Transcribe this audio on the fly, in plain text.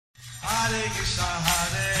Hare Krishna,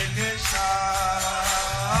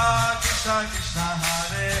 Krishna Krishna,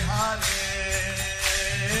 Hare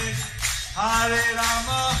Hare, Hare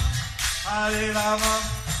Rama, Rama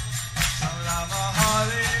Rama,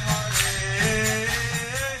 Hare Hare.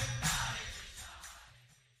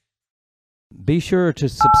 Be sure to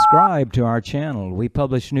subscribe to our channel. We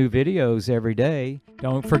publish new videos every day.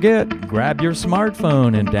 Don't forget, grab your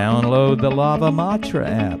smartphone and download the Lava Matra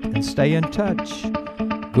app and stay in touch.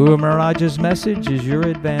 Guru Maharaj's message is your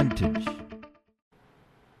advantage.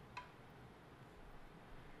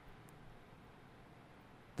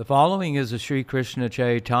 The following is a Sri Krishna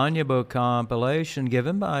Chaitanya book compilation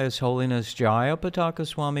given by His Holiness Jayapataka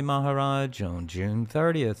Swami Maharaj on June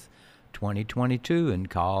 30th, 2022 in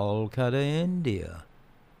Kolkata, India.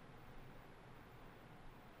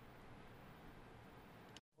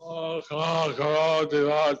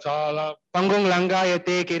 Pangung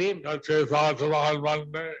Langayate Kirim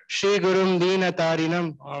Shri Gurum Dina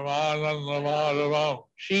Tarinam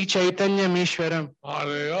Shri Chaitanya Mishwaram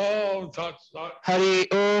Hari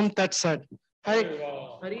Om Tat Sat.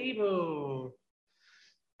 Hari Bo.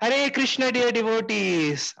 Hare Krishna, dear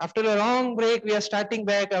devotees. After a long break, we are starting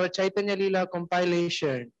back our Chaitanya Leela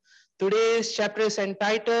compilation. Today's chapter is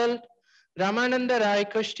entitled Ramananda Rai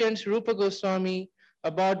questions Rupa Goswami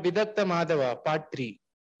about Vidakta Madhava, part 3.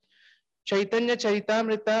 Chaitanya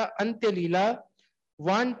Charitamrita Antya Leela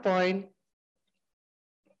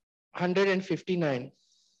 1.159.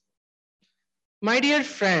 My dear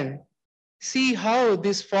friend, see how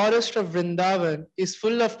this forest of Vrindavan is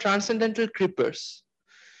full of transcendental creepers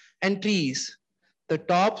and trees. The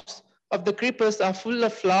tops of the creepers are full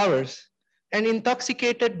of flowers, and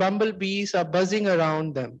intoxicated bumblebees are buzzing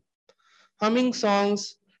around them, humming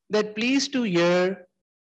songs that please to hear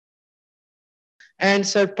and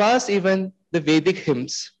surpass even the Vedic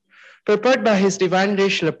hymns. Purport by His Divine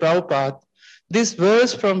Grace Srila Prabhupada, this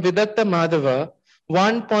verse from Vidakta Madhava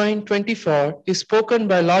 1.24 is spoken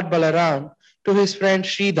by Lord Balaram to his friend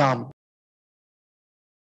Sridham.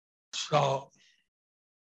 So,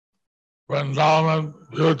 Vrindavan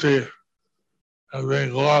beauty is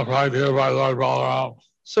being glorified here by Lord Balaram.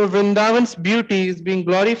 So Vrindavan's beauty is being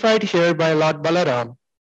glorified here by Lord Balaram.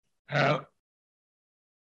 And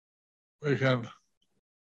we can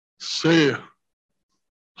see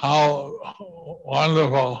how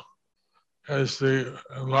wonderful is the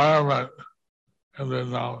environment in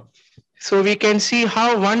Vrindavan. So we can see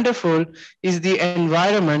how wonderful is the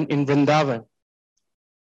environment in Vrindavan.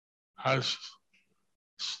 As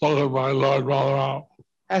spoken by Lord Balaram.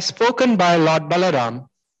 As spoken by Lord Balaram.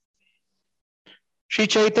 Shri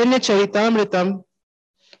Chaitanya Charitamritam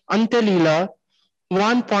Antya Leela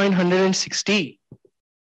 1.160.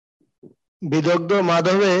 বিদগ্ধ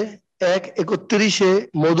মাধবে 1:31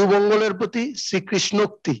 মধুমঙ্গলের প্রতি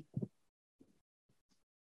শ্রীকৃষ্ণোক্তি।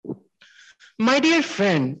 My dear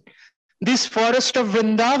friend, this forest of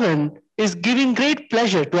Vrindavan is giving great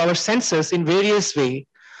pleasure to our senses in various ways.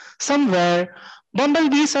 Somewhere,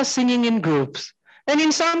 bumblebees are singing in groups, and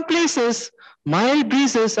in some places, mild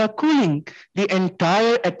breezes are cooling the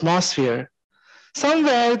entire atmosphere.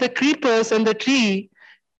 Somewhere, the creepers and the tree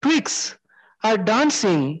twigs are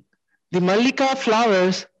dancing. The Mallika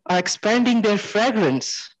flowers are expanding their fragrance.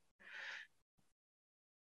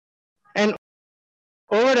 And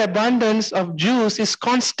overabundance of juice is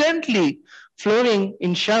constantly flowing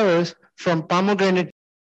in showers from pomegranate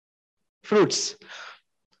fruits.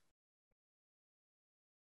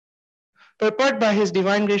 Purport by His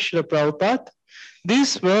Divine Grace Srila Prabhupada, this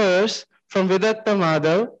verse from Vidakta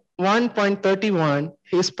Madhav 1.31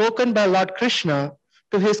 is spoken by Lord Krishna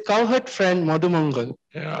to his cowherd friend Madhumangal.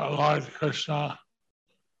 Yeah, Lord Krishna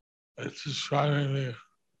is describing the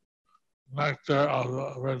nectar of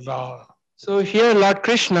Vrindavan. So here Lord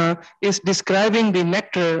Krishna is describing the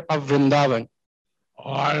nectar of Vrindavan.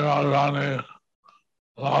 Why Radharani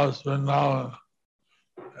loves Vrindavan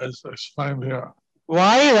is explained here.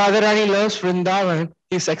 Why Radharani loves Vrindavan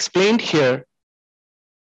is explained here.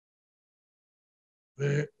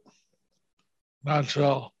 The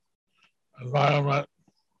natural environment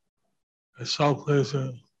is so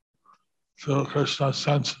pleasing to Krishna's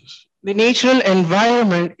senses. The natural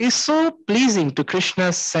environment is so pleasing to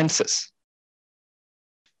Krishna's senses.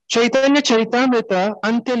 Chaitanya Charitamrita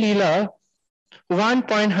Antya Leela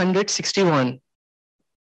 1.161.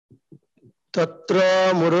 তত্র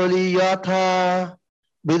মুরলীয়াথা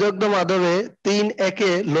বিদগ্ধ মাধবে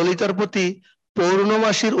 3:1 ললিতার প্রতি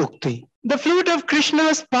পৌর্ণমাসীর উক্তি। The flute of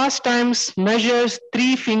Krishna's pastimes measures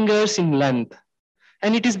 3 fingers in length,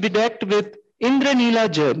 and it is bedecked with Indranila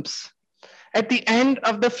gems. At the end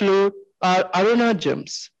of the flute are Aruna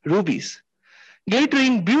gems, rubies.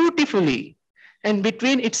 glittering beautifully, and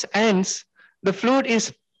between its ends, the flute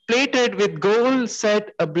is plated with gold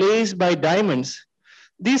set ablaze by diamonds.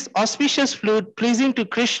 This auspicious flute pleasing to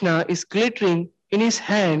Krishna is glittering in his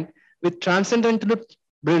hand with transcendental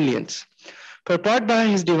brilliance. Purport by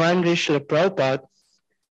His Divine Grace Srila Prabhupada.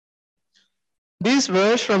 This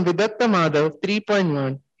verse from Vidatta Madhav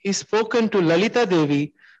 3.1 is spoken to Lalita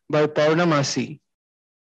Devi by Purnamasi.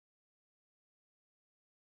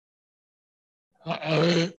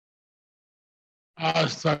 Every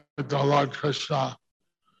aspect of Lord Krishna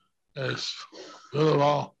is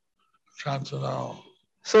beautiful, transcendental.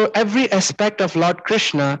 So every aspect of Lord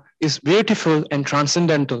Krishna is beautiful and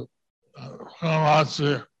transcendental.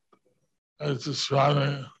 Purnamasi is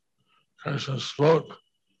describing Krishna's flute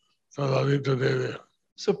to Lalita Devi.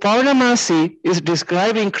 So Purnamasi is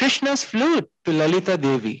describing Krishna's flute to Lalita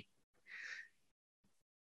Devi.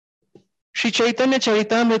 Sri Chaitanya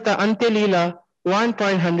Charitamrita Antya Leela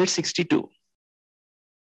 1.162.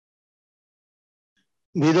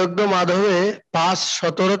 বিদগ্ধ মাধবে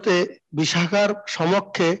 5:17 বিশাখার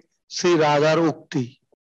সমক্ষে শ্রী রাধার উক্তি।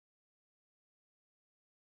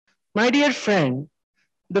 My dear friend,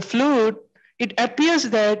 the flute, it appears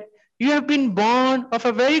that you have been born of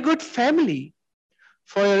a very good family,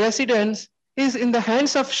 for your residence is in the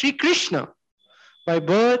hands of Sri Krishna. By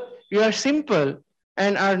birth, you are simple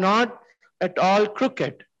and are not at all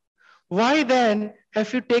crooked. Why then have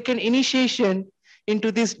you taken initiation into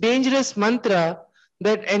this dangerous mantra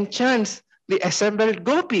that enchants the assembled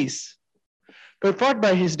gopis? Purport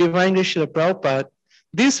by His Divine Grace Srila Prabhupada,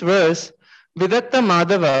 this verse, Vidatta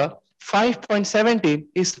Madhava 5.17,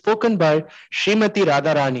 is spoken by Srimati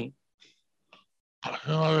Radharani.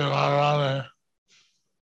 Srimati Radharani,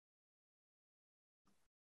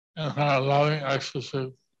 in her loving ecstasy,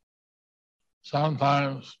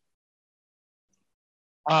 sometimes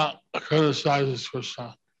criticizes Krishna.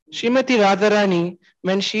 Srimati Radharani,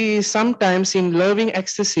 when she is sometimes in loving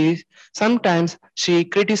ecstasy, sometimes she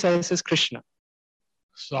criticizes Krishna.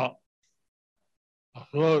 So, the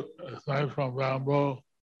flute is made from bamboo,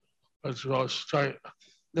 which grows straight.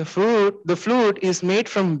 The flute is made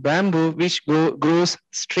from bamboo which grows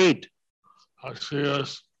straight. She is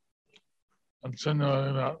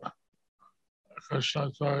insinuating that Krishna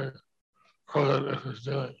is very crooked in his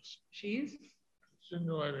dealings. She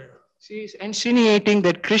is insinuating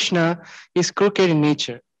that Krishna is crooked in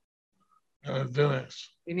nature. In his dealings.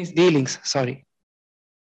 In his dealings, sorry.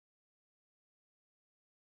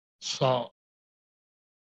 So,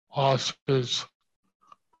 while she's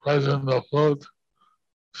praising the flute,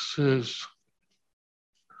 she's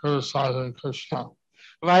criticizing Krishna.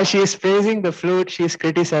 While she is praising the flute, she is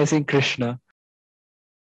criticizing Krishna.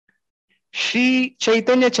 Sri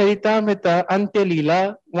Chaitanya Charitamrita Antya Leela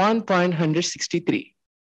 1.163.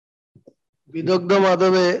 বিদগ্ধ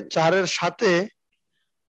মাধবে 4:7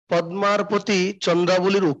 পদ্মার প্রতি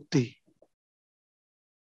চন্দ্রাবলীর উক্তি।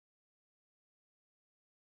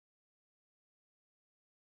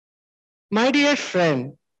 My dear friend,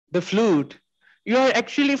 the flute, you are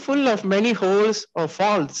actually full of many holes or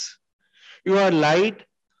faults. You are light,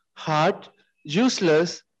 hard,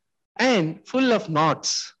 juiceless, and full of knots.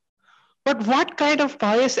 But what kind of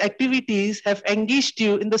pious activities have engaged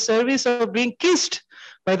you in the service of being kissed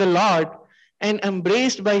by the Lord and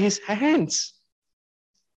embraced by His hands?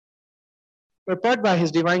 Purport by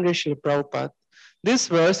His Divine Grace Srila Prabhupada. This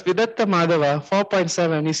verse, Vidatta Madhava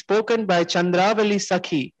 4.7, is spoken by Chandravali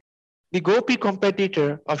Sakhi, the Gopi competitor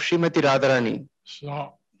of Srimati Radharani. So,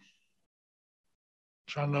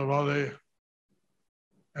 Chandravali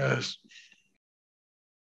is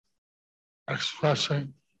expressing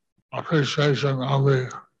appreciation of the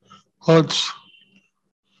flute's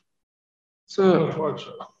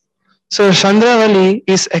So Chandravali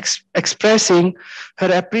is expressing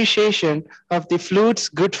her appreciation of the flute's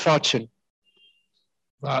good fortune.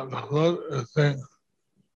 That the flute is being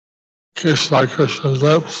kissed by Krishna's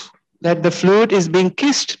lips. That the flute is being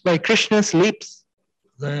kissed by Krishna's lips.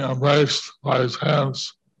 Being embraced by his hands.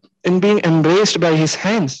 And being embraced by his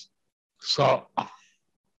hands. So,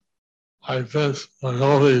 like this, the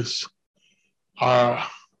gopis are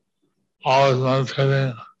always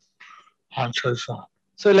meditating on Krishna.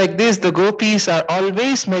 So like this, the gopis are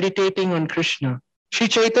always meditating on Krishna. Sri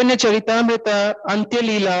Chaitanya Charitamrita Antya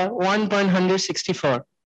Leela 1.164.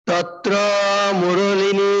 Tatra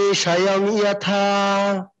Muralini Shayam Yatha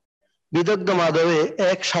বিদগ্ধ মাধবে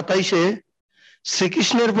 1:27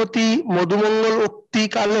 শ্রীকৃষ্ণের প্রতি মধুমঙ্গল উক্তি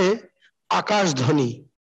কালে আকাশ ধ্বনি।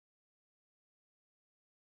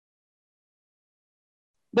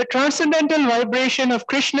 The transcendental vibration of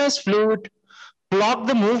Krishna's flute blocked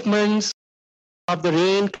the movements of the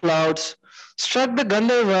rain clouds struck the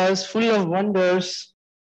Gandharvas full of wonders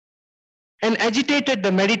and agitated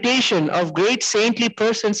the meditation of great saintly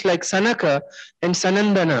persons like Sanaka and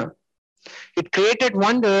Sanandana. It created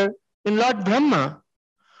wonder in Lord Brahma,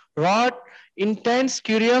 wrought intense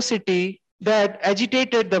curiosity that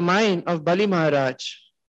agitated the mind of Bali Maharaj,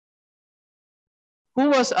 who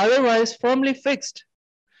was otherwise firmly fixed,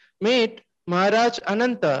 made Maharaj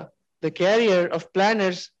Ananta, the carrier of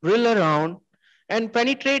planets, whirl around and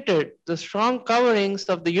penetrated the strong coverings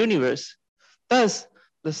of the universe. Thus,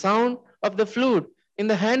 the sound of the flute in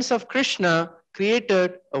the hands of Krishna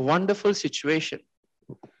created a wonderful situation.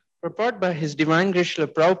 Purport by His Divine Grace Srila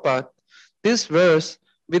Prabhupada, this verse,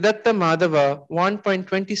 Vidatta Madhava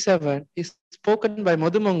 1.27, is spoken by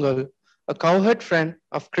Madhumangal, a cowherd friend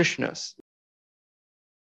of Krishna's.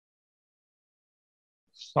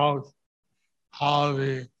 So how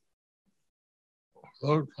the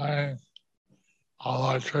flute playing of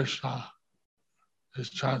Lord Krishna is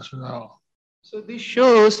transcendental. So this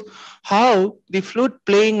shows how the flute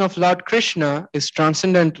playing of Lord Krishna is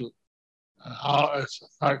transcendental And how its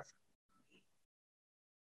effect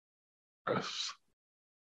is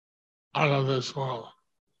out of this world.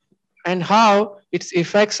 and how its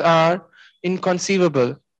effects are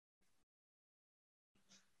inconceivable.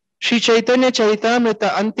 Sri Chaitanya Charitamrita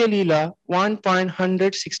Antya Leela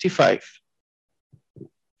 1.165.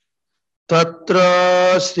 तत्र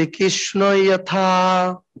শ্রীকৃষ্ণ यथा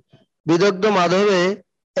বিদগ্ধ মাধবে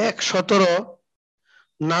 117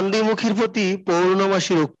 নান্দিমুখীর প্রতি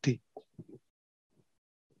পৌর্ণমাসীর উক্তি।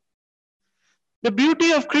 The beauty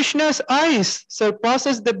of Krishna's eyes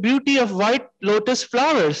surpasses the beauty of white lotus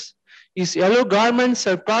flowers. His yellow garments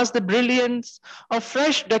surpass the brilliance of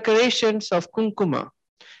fresh decorations of kunkuma.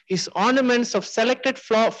 His ornaments of selected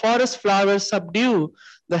forest flowers subdue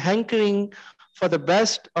the hankering for the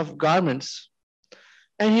best of garments.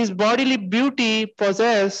 And his bodily beauty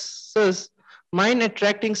possesses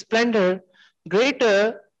mind-attracting splendor greater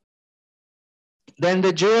than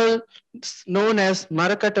the jewels known as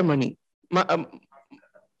Marakatamani.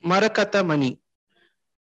 Marakatamani,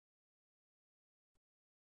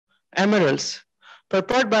 emeralds.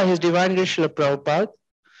 Purport by His Divine Grace Srila Prabhupada,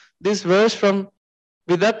 this verse from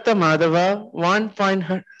Vidatta Madhava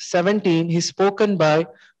 1.17 is spoken by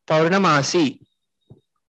Paurnamasi.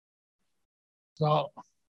 So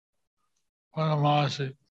Purnamasi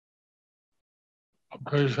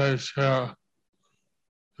appreciates here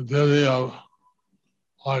the beauty of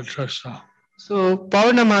Lord Krishna. So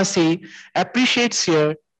Paurnamasi appreciates here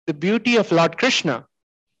the beauty of Lord Krishna.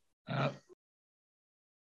 And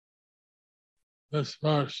this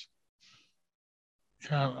verse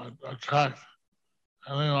can attract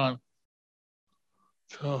anyone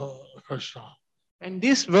to Krishna. And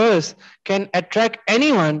this verse can attract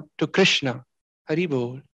anyone to Krishna. Hari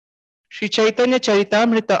Bol. Sri Chaitanya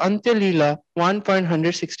Charitamrita Antya Leela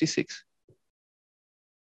 1.166.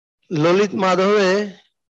 Lalit মাধবে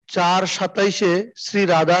 4:27 Shri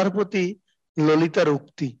রাধার প্রতি ললিতার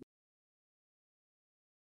উক্তি।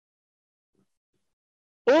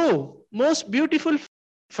 Oh, most beautiful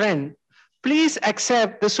friend, please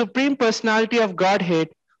accept the Supreme Personality of Godhead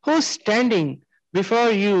who is standing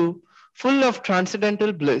before you full of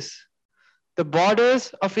transcendental bliss. The borders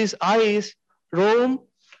of his eyes roam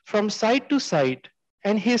from side to side,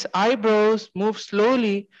 and his eyebrows move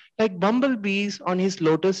slowly like bumblebees on his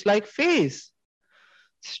lotus-like face.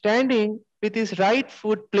 Standing with his right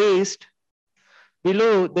foot placed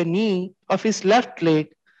below the knee of his left leg,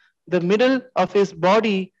 the middle of his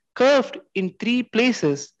body curved in 3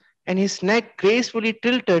 places, and his neck gracefully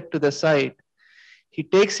tilted to the side. He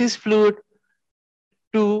takes his flute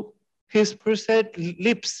to his pursed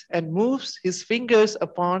lips and moves his fingers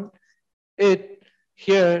upon it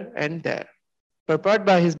here and there. Purport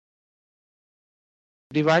by His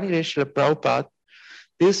Divine Grace Srila Prabhupada,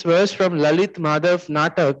 this verse from Lalit Madhav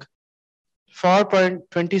Natak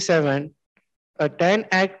 4.27, a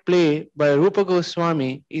 10-act play by Rupa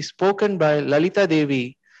Goswami, is spoken by Lalita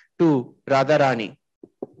Devi to Radharani.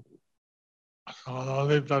 So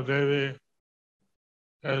Lalita Devi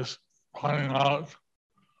is pointing out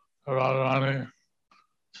to Radharani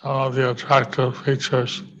some of the attractive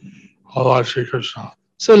features of Lord Shri Krishna.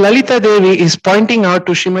 So Lalita Devi is pointing out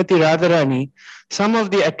to Srimati Radharani some of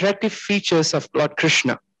the attractive features of Lord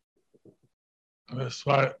Krishna. This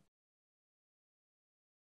way,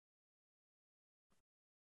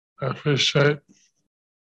 appreciate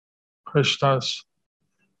Krishna's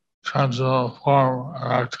transcendental form and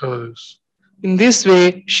activities. In this way,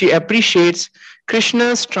 she appreciates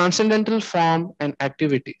Krishna's transcendental form and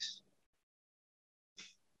activities.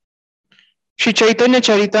 Sri Chaitanya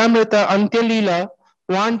Charitamrita Antya Leela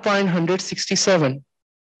 1.167.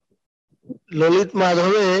 Lalit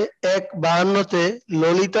মাধবে 1.52-তে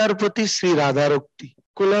ললিতার প্রতি শ্রী রাধার উক্তি।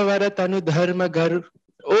 Kulavara Tanu Dharma Gar.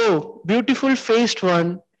 Oh, beautiful faced one.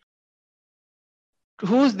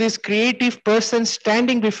 Who's this creative person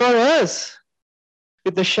standing before us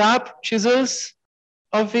with the sharp chisels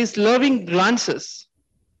of his loving glances?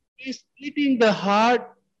 He's splitting the hard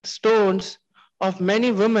stones of many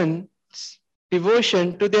women's devotion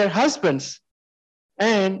to their husbands,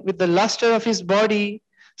 and with the luster of his body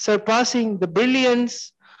surpassing the brilliance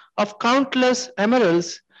of countless emeralds,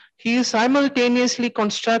 he is simultaneously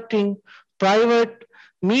constructing private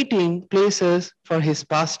meeting places for his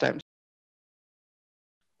pastimes.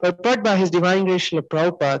 Purport by His Divine Grace Srila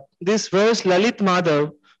Prabhupada, this verse Lalit Madhav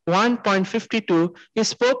 1.52 is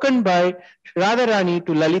spoken by Radharani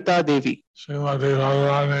to Lalita Devi. Srimati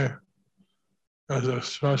Radharani is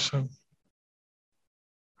expressing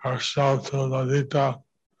herself to Lalita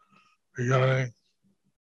regarding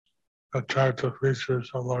attractive features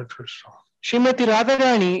of Lord Krishna. Srimati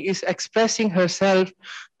Radharani is expressing herself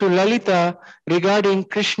to Lalita regarding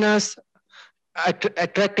Krishna's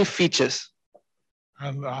attractive features.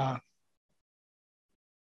 And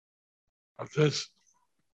this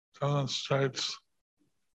demonstrates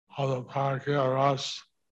how the Parakya Ras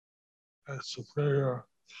is superior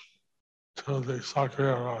to the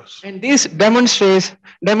Sakya Ras. And this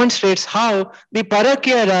demonstrates how the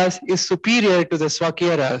Parakya Ras is superior to the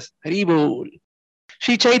Swakya Ras. Hari Bol.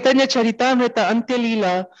 Shri Chaitanya Charitamrita Antya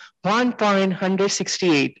Leela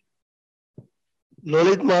 1.168.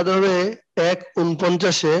 Lalit মাধবে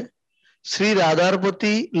 1.49-এ Shri রাধার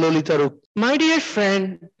প্রতি ললিতার উক্তি। My dear friend,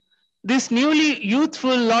 this newly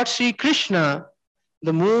youthful Lord Sri Krishna,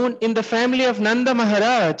 the moon in the family of Nanda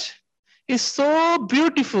Maharaj, is so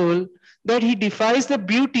beautiful that he defies the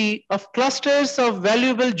beauty of clusters of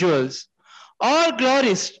valuable jewels. All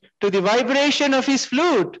glories to the vibration of his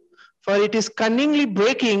flute, for it is cunningly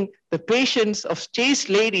breaking the patience of chaste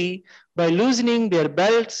lady by loosening their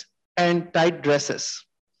belts and tight dresses.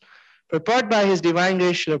 Purport by His Divine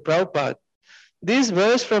Grace Srila Prabhupada, this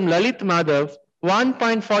verse from Lalit Madhav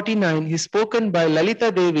 1.49 is spoken by Lalita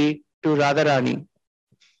Devi to Radharani.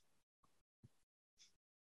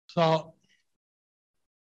 So,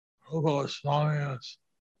 Rupa Goswami is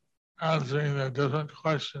answering the different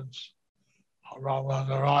questions of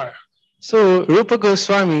Ramananda Rai. So Rupa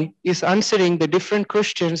Goswami is answering the different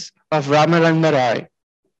questions of Ramananda Rai.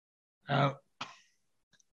 And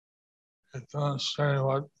it's demonstrating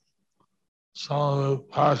what some of the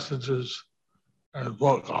passages in the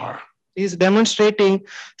book are. He is demonstrating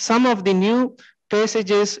some of the new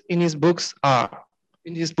passages in his book are.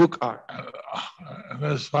 And this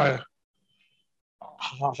way,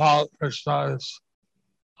 how Krishna is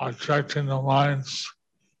attracting the minds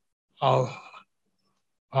of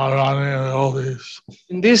Radharani and the gopis.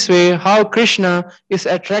 In this way, how Krishna is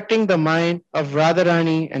attracting the mind of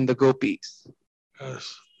Radharani and the gopis is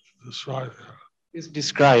described here. is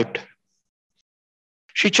described.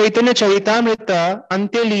 Shri Chaitanya Charitamrita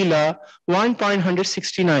Antya Leela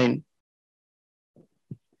 1.169.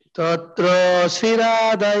 তত্র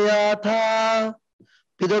শ্রীরাধায়াথা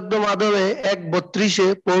বিদগ্ধ মাধবে 1.32-এ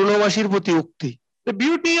পৌর্ণমাসীর প্রতি উক্তি। The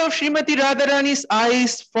beauty of Srimati Radharani's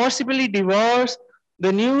eyes forcibly devours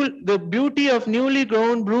the beauty of newly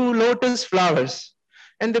grown blue lotus flowers,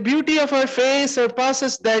 and the beauty of her face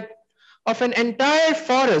surpasses that of an entire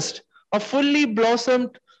forest of fully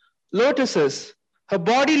blossomed lotuses. Her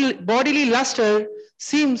bodily luster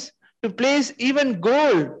seems to place even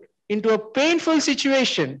gold into a painful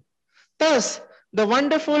situation. Thus, the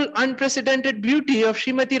wonderful, unprecedented beauty of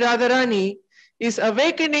Srimati Radharani is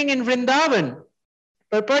awakening in Vrindavan.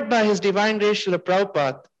 Purport by His Divine Grace Srila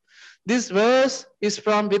Prabhupada. This verse is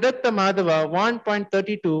from Vidatta Madhava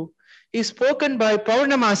 1.32, is spoken by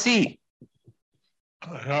Paurnamasi.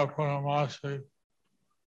 Paurnamasi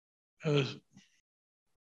is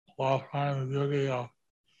glorifying the beauty of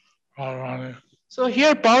Radharani. So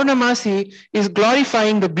here Paurnamasi is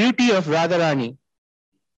glorifying the beauty of Radharani.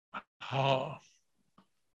 How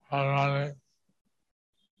Radharani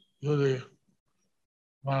beauty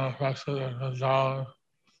manifested in Vrindavan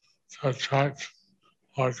to attract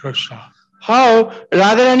Lord Krishna. How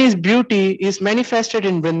Radharani's beauty is manifested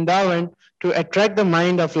in Vrindavan to attract the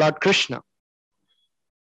mind of Lord Krishna.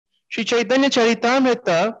 Shri Chaitanya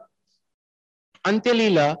Charitamrita Antya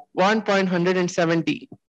Leela 1.170.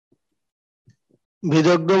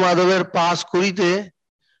 বিদগ্ধ মাধবের 5.20-তে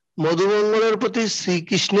মধুমঙ্গলের প্রতি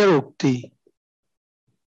শ্রীকৃষ্ণের উক্তি।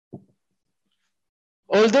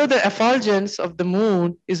 Although the effulgence of the moon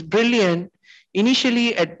is brilliant initially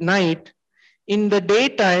at night, in the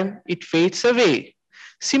daytime it fades away.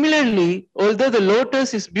 Similarly, although the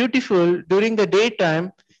lotus is beautiful during the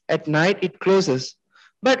daytime, at night it closes.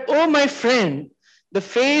 But oh my friend, the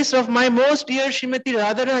face of my most dear Srimati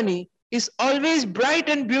Radharani is always bright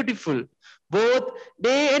and beautiful, both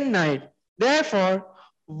day and night. Therefore,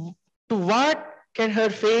 to what can her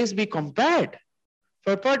face be compared?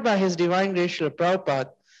 Purport by His Divine Grace Srila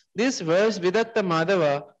Prabhupada, this verse Vidatta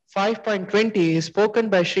Madhava 5.20 is spoken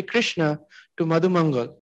by Sri Krishna to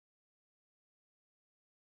Madhumangal.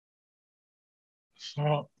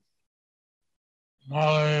 So,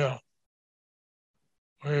 normally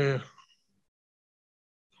we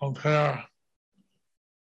compare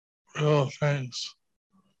real things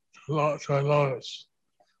to a lotus.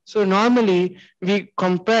 So normally we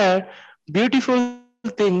compare beautiful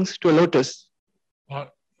things to a lotus.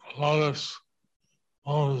 But lotus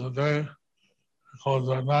blooms the day, closes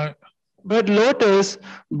at night, But lotus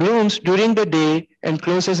blooms during the day and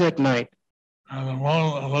closes at night. and the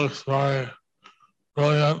moon looks very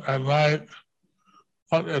brilliant at night,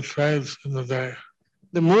 but it fades in the day.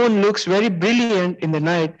 The moon looks very brilliant in the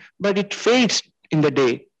night, but it fades in the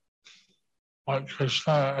day. What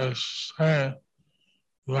Krishna is saying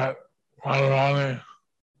that Radharani,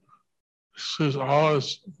 she's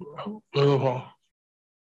always beautiful.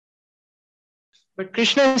 But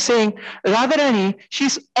Krishna is saying, Radharani,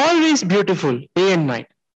 she's always beautiful day and night.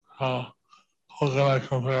 Who can I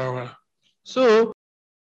compare with? So,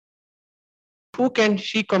 who can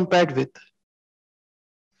she compared with?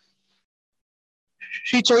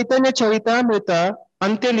 Sri Chaitanya Charitamrita,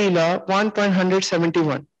 Antya Leela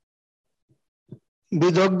 1.171.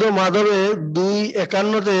 বিদগ্ধ মাধবে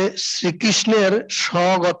 2:51 শ্রীকৃষ্ণের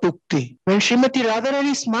স্বগতোক্তি। When Srimati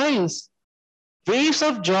Radharani smiles, waves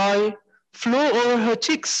of joy flow over her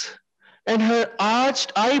cheeks, and her arched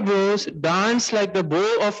eyebrows dance like the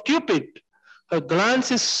bow of Cupid. Her glance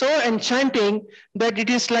is so enchanting that it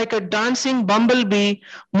is like a dancing bumblebee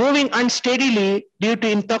moving unsteadily due to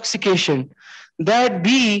intoxication. That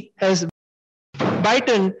bee has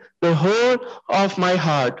bitten the whole of my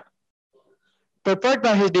heart. Purport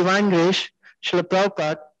by His Divine Grace, Srila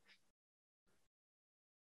Prabhupada.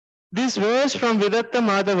 This verse from Vidatta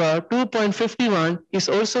Madhava 2.51 is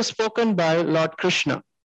also spoken by Lord Krishna.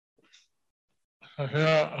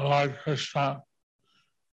 Here, Lord Krishna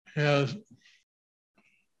is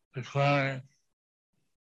declaring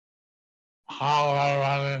how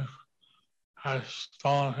Radharani has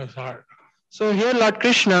stolen his heart. So here Lord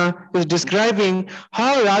Krishna is describing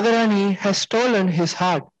how Radharani has stolen his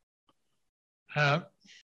heart. And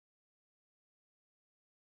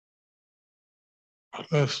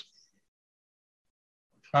this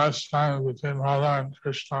pastime between Radha and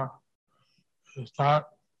Krishna is not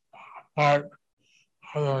part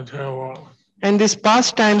of the material world. And this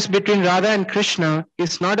pastimes between Radha and Krishna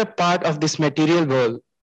is not a part of this material world.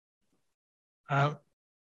 And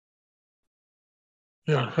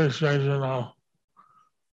the appreciation of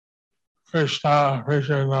Krishna,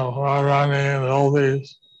 appreciation of Radharani and all these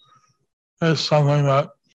is something that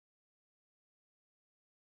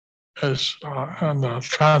is in the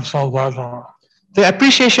transcendental platform. The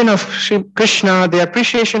appreciation of Shri Krishna, the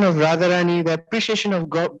appreciation of Radharani, the appreciation of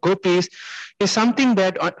gopis is something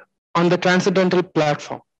that on the transcendental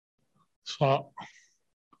platform. So,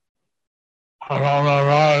 Ramana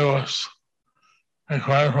Rai was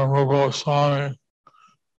inquiring from Rupa Goswami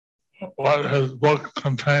what his book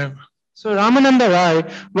contained. So Ramananda Rai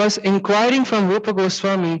was inquiring from Rupa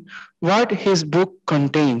Goswami what his book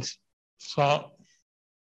contains. So,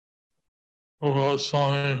 Rupa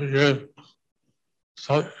Goswami gave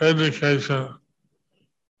some indication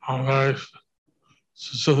of very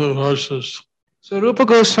specific verses. So Rupa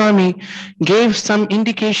Goswami gave some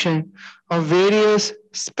indication of various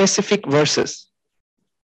specific verses.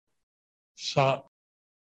 So,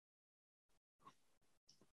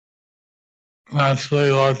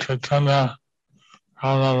 naturally, Lord Chaitanya,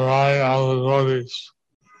 Ramananda Rai, all the devotees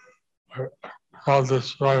found this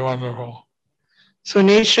very wonderful. So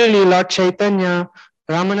naturally, Lord Chaitanya,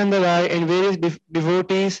 Ramananda Rai, and various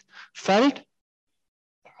devotees found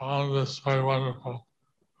this very wonderful.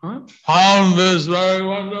 Found this very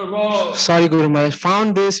wonderful. Sorry, Guru Maharaj,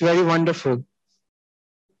 found this very wonderful.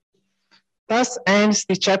 Thus ends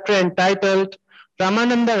the chapter entitled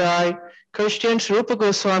Ramananda Rai questions Rupa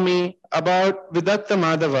Goswami about Vidatta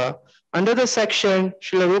Madhava under the section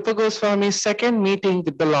Srila Rupa Goswami's second meeting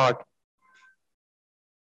with the Lord.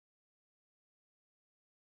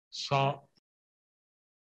 So,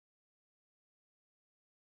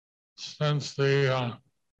 since the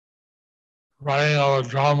writing of a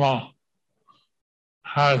drama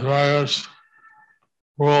has various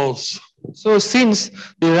rules, So since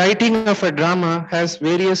the writing of a drama has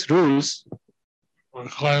various rules,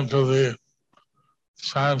 according to the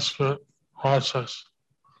Sanskrit process,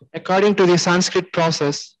 according to the Sanskrit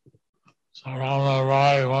process, so Ramana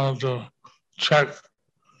Rai wanted to check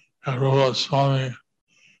if Rupa Swami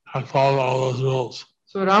had followed all those rules.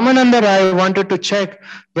 so Ramananda Rai wanted to check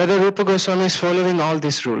whether Rupa Goswami is following all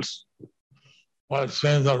these rules. But it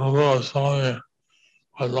seems that Rupa Swami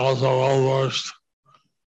was also well versed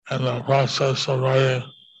in the process of writing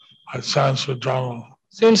a Sanskrit drama.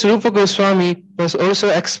 Since Rupa Goswami was also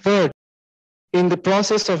expert in the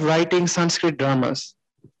process of writing Sanskrit dramas,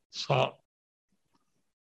 So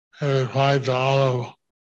he replied to all of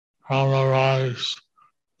Ramana Rai's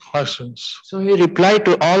questions. so he replied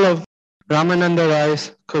to all of Ramananda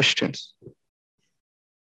Rai's questions.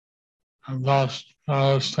 And thus,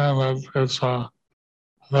 I understand that it's a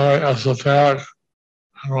very esoteric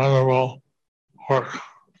and wonderful work.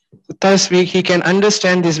 Thus, he can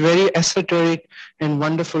understand this very esoteric and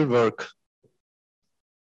wonderful work.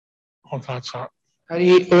 Oh, that's it.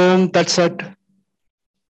 Hari Om Tat Sat.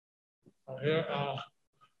 Here,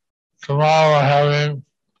 tomorrow we're having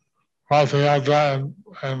Rath Yatra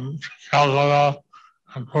in Calcutta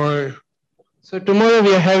and Puri. So tomorrow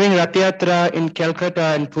we are having Rath Yatra in Calcutta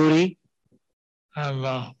and Puri.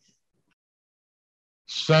 And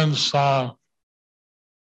since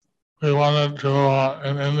we wanted to,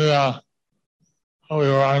 in India, we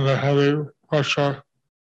were under heavy pressure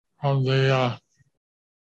from the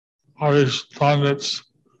Harish Pandits.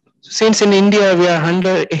 Since in India we are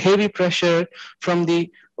under heavy pressure from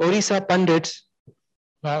the Orissa Pandits,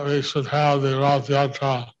 that we should have the Rath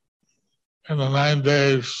Yatra in the 9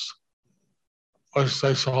 days which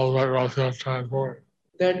they celebrate Rath Yatra in Puri.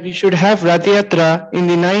 that we should have Rath Yatra in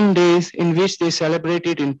the 9 days in which they celebrate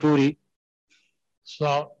it in Puri.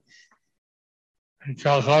 So in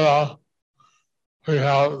Calcutta, we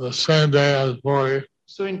have the same day as Puri,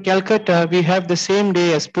 So in Calcutta we have the same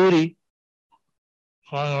day as Puri,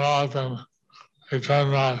 going Rath and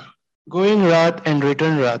return Rath, going Rath and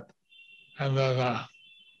return Rath. and then a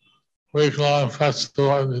week-long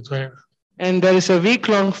festival in between. And there is a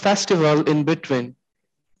week-long festival in between.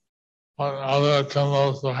 But other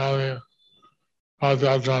temples are having Rath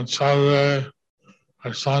Yatra on Saturday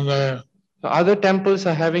or Sunday. So other temples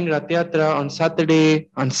are having Rath Yatra on Saturday,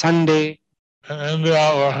 on Sunday. In India,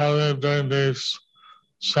 we're having it during this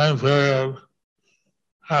same period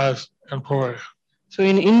as in Puri. So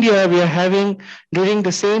in India, we are having during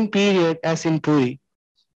the same period as in Puri.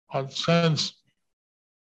 But since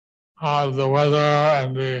the weather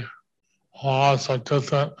and the laws are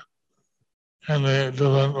different in the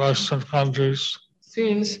different Western countries,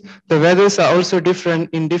 Since the weathers are also different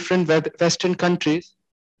in different Western countries,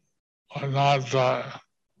 we're not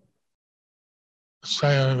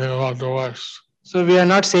saying anything about the West. so we are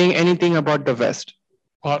not saying anything about the West.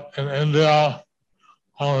 But in India,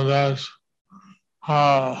 Bangladesh,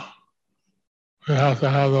 we have to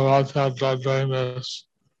have the Rath Yatra during this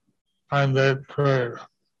 9-day period.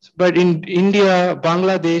 But in India,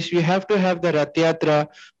 Bangladesh, we have to have the Rath Yatra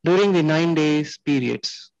during the 9 days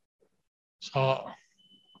periods. So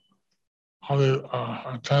I'll be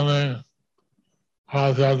attending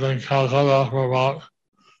Rath Yatra in Calcutta for about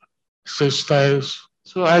 6 days.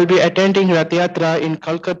 So I'll be attending Rath Yatra in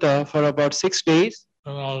Kolkata for about 6 days.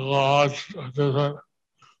 And I'll go out to different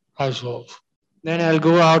festivals. Then I'll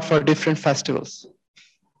go out for different festivals.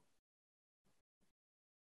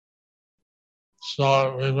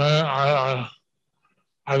 So we may, I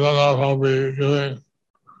don't know if I'll be giving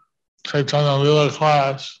Chaitanya Lila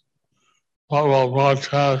class, but we'll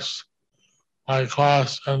broadcast my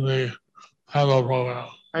class in the panel program.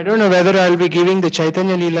 I don't know whether I'll be giving the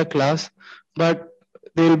Chaitanya Leela class, but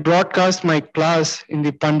they'll broadcast my class in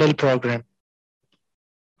the Pandal program.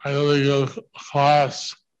 I usually give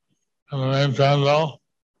class in the main panel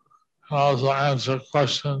and also answer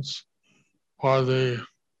questions for the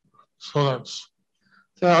students.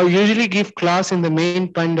 So I usually give class in the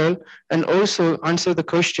main Pandal and also answer the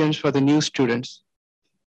questions for the new students.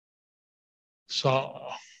 So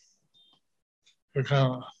you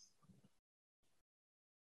can,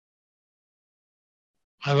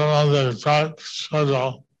 I don't know the exact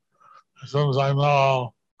schedule. As soon as I know,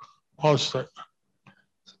 I'll post it.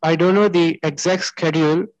 I don't know the exact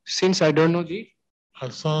schedule since I don't know the.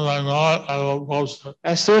 As soon as I know it, I will post it.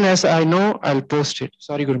 As soon as I know, I'll post it.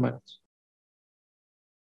 Sorry, Guru Maharaj.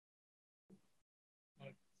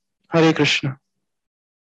 Hare Krishna.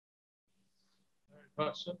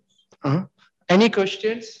 Questions? Any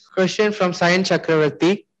questions? Question from Sayan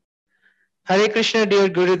Chakravarti. Hare Krishna, dear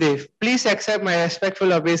Gurudev. Please accept my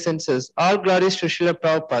respectful obeisances. All glories to Srila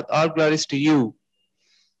Prabhupada. All glories to you.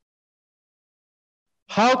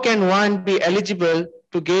 How can one be eligible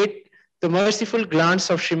to get the merciful glance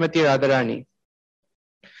of Srimati Radharani?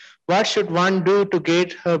 What should one do to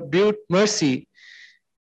get her mercy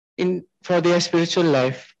for their spiritual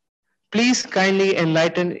life? Please kindly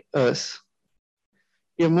enlighten us.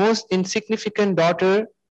 Your most insignificant daughter,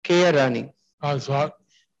 K.A. Rani. That's what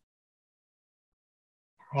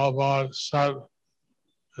Prabhupada said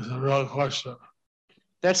is a real question.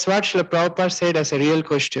 That's what Srila Prabhupada said as a real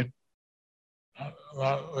question.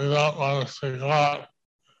 That we don't want to see God,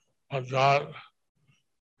 but God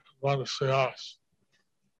wants to see us.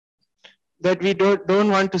 That we don't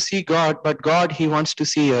want to see God, but God, He wants to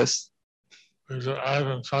see us. We should act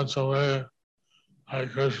in such a way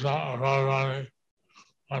like Krishna or Radharani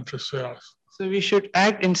want to see us. So we should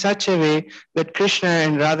act in such a way that Krishna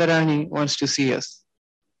and Radharani wants to see us.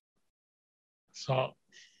 So,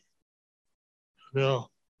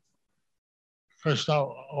 Krishna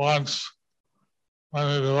wants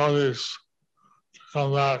many devotees to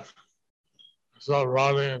come back instead of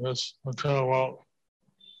rotting in this material world.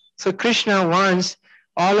 So Krishna wants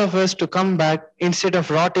all of us to come back instead of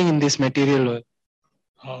rotting in this material world.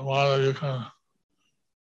 Whether you can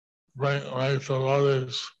bring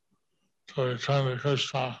devotees to return to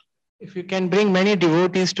Krishna, if you can bring many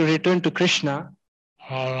devotees to return to Krishna,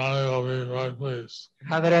 Radharani will be very pleased.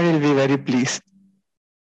 Radharani will be very pleased.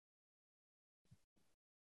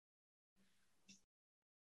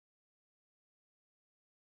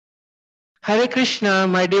 Hare Krishna,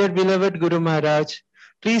 my dear beloved Guru Maharaj,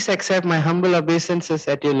 please accept my humble obeisances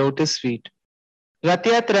at your lotus feet. Rath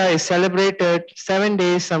Yatra is celebrated 7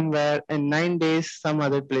 days somewhere and 9 days some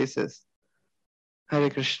other places. Hare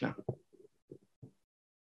Krishna.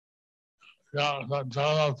 Yeah,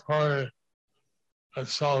 Jagannath Puri is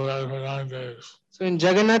celebrated for 9 days. So in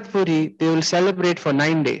Jagannath Puri, they will celebrate for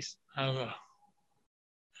 9 days. And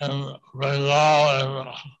in Bengal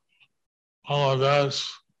and Bangladesh,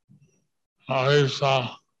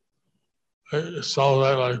 Orissa, they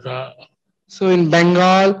celebrate like that. So in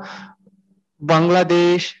Bengal,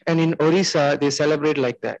 Bangladesh, and in Orissa, they celebrate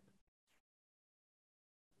like that.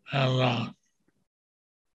 And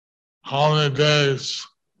how many days?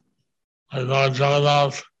 Like Lord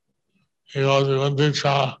Jagannath, he goes to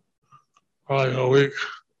Gundicha for like a week.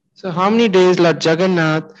 So how many days Lord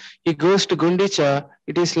Jagannath, he goes to Gundicha,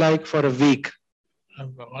 it is like for a week.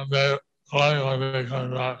 And 1 day going, 1 day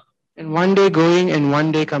coming back. And 1 day going and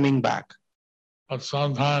 1 day coming back. But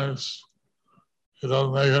sometimes he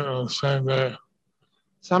doesn't make it on the same day.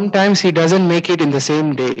 Sometimes he doesn't make it in the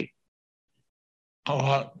same day.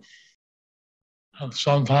 And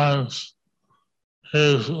sometimes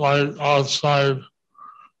he's like outside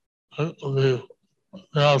the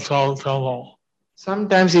Nilachal temple.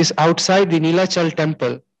 Sometimes he's outside the Nilachal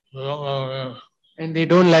temple. They don't let him in. And they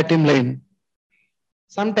don't let him in.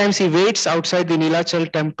 Sometimes he waits outside the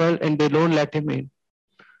Nilachal temple and they don't let him in.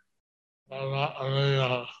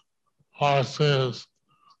 Lakshmi is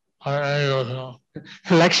angry with him.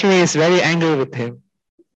 Lakshmi is very angry with him.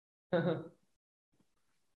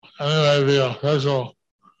 Anyway, the official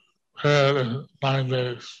period is 9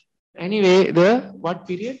 days. Anyway, the what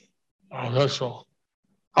period?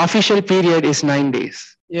 Official period is 9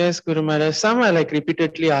 days. Yes, Guru Maharaj. Some are like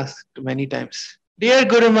repeatedly asked many times. Dear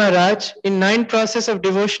Guru Maharaj, in 9 process of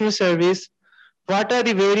devotional service, what are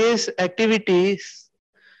the various activities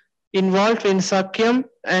involved in Sakyam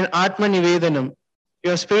and Atma Nivedanam?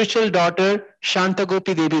 Your spiritual daughter,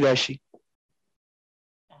 Shantagopi Devi Dashi.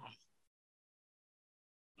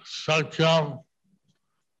 Sakyam,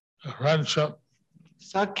 friendship.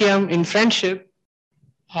 Sakyam in friendship.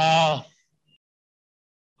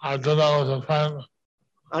 Arjuna was a friend.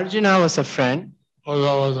 Arjuna was a friend.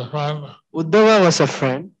 Uddhava was a friend. Uddhava was a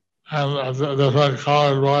friend. And different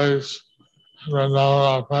coward boys in Vrindavan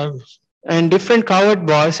are friends. And different coward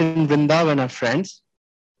boys in Vrindavan are friends.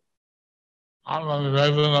 Atma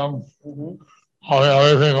Nivedanam,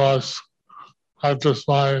 everything was practiced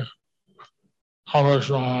by Ambarish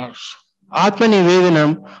Maharaj. Atma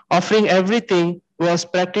Nivedanam, offering everything, was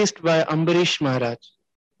practiced by Ambarish Maharaj.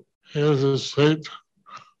 He used his feet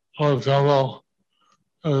for the temple,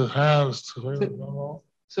 and his hands to clean the temple.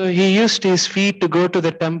 So he used his feet to go to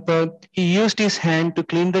the temple. He used his hand to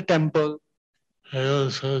clean the temple. He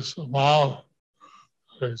used his mouth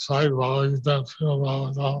to recite Bhagavad Gita and Srimad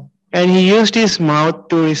Bhagavatam. And he used his mouth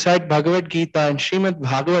to recite Bhagavad Gita and Srimad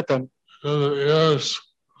Bhagavatam. He used his ears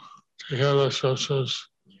to hear the scriptures.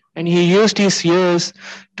 And he used his ears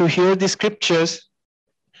to hear the scriptures.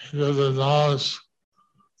 He used his nose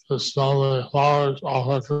to smell the flowers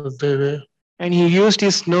offered to the deity. And he used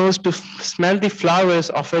his nose to smell the flowers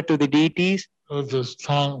offered to the deities. With his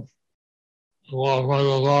tongue to glorify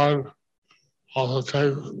the Lord, also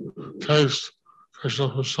taste Krishna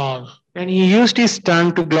Prasad. And he used his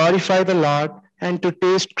tongue to glorify the Lord and to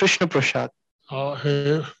taste Krishna Prasad.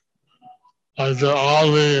 He, like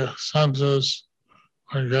all the senses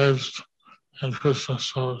engaged in Krishna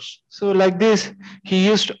service. So like this,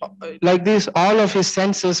 all of his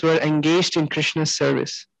senses were engaged in Krishna's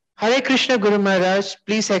service. Hare Krishna Guru Maharaj,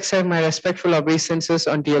 please accept my respectful obeisances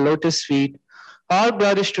unto your lotus feet. All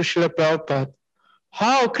glories to Srila Prabhupada.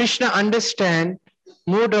 How Krishna understand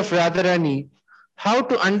mood of Radharani, how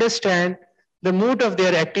to understand the mood of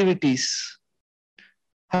their activities.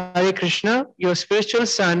 Hare Krishna, your spiritual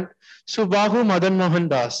son, Subahu Madan Mohan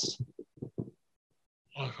Das.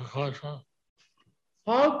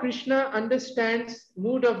 How Krishna understands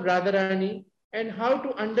mood of Radharani and how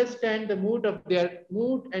to understand the mood of their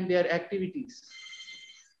mood and their activities.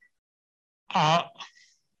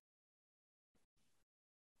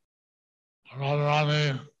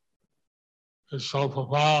 Radharani is so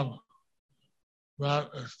profound that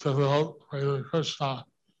it's difficult for even Krishna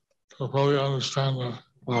to fully understand her.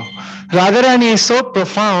 Radharani is so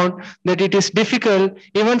profound that it is difficult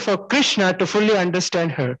even for Krishna to fully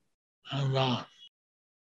understand her. And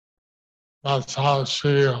that's how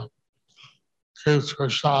she keeps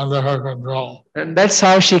Krishna under her control. And that's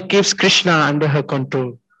how she keeps Krishna under her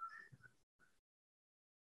control.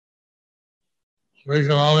 We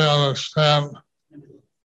can only understand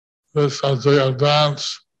this as we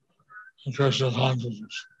advance in Krishna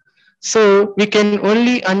consciousness. So we can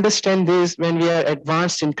only understand this when we are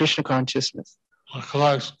advanced in Krishna consciousness.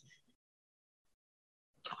 Because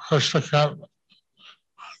Krishna can't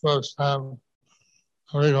understand,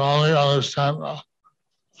 we can only understand a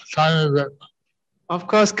tiny bit. Of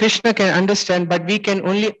course, Krishna can understand, but we can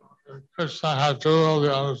only... Krishna has total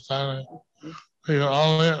the understanding. We can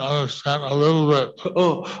only understand a little bit.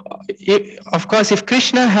 Of course, if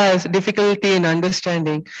Krishna has difficulty in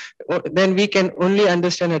understanding, then we can only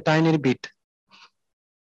understand a tiny bit.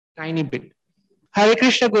 Tiny bit. Hare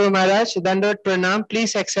Krishna Guru Maharaj, Dandot Pranam,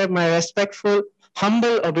 please accept my respectful,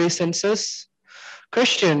 humble obeisances.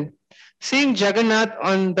 Question, seeing Jagannath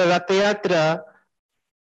on the Rath Yatra,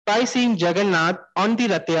 by seeing Jagannath on the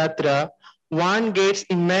Rath Yatra, one gets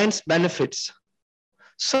immense benefits.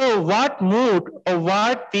 So what mood or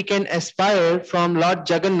what we can aspire from Lord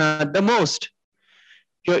Jagannath the most?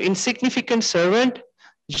 Your insignificant servant,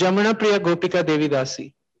 Jamuna Priya Gopika Devi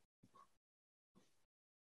Dasi.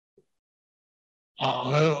 We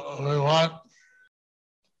want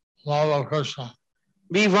love of Krishna.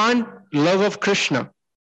 We want love of Krishna.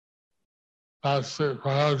 That's the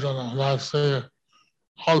prayojana. That's the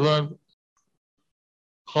ultimate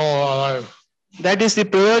goal of our life. That is the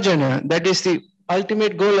prayojana. That is the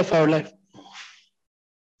ultimate goal of our life.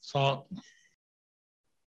 So,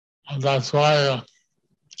 and that's why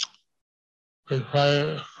we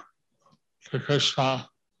pray to Krishna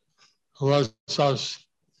who bless us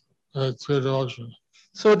with pure devotion.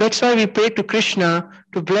 So that's why we pray to Krishna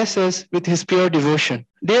to bless us with his pure devotion.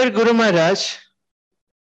 Dear Guru Maharaj,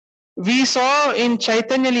 we saw in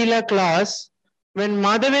Chaitanya Leela class, when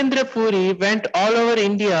Madhavendra Puri went all over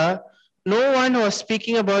India, no one was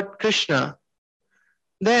speaking about Krishna.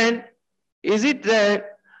 Then, is it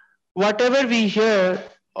that whatever we hear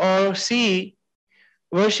or see,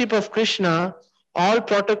 worship of Krishna, all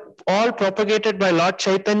propagated by Lord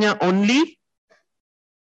Chaitanya only?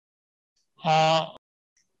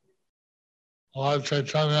 Lord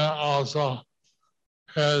Chaitanya also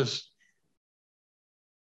has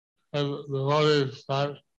the devotees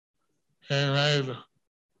that he made,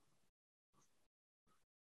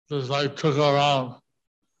 just like Tukaram.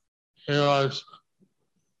 He was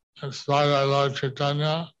inspired by Lord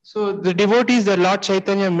Chaitanya. So the devotees that Lord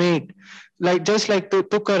Chaitanya made, just like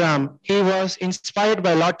Tukaram, he was inspired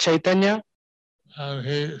by Lord Chaitanya. And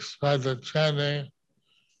he spread the chanting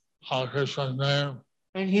of Krishna's name.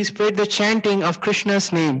 And he spread the chanting of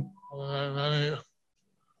Krishna's name. And many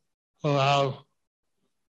who have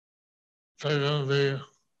taken the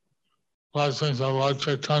blessings of Lord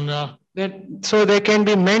Chaitanya. So there can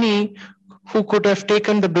be many who could have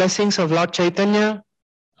taken the blessings of Lord Chaitanya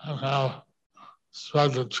and have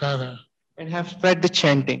spread the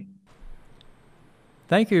chanting.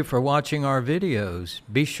 Thank you for watching our videos.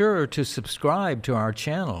 Be sure to subscribe to our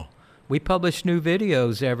channel. We publish new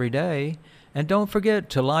videos every day. And don't forget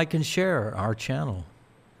to like and share our channel.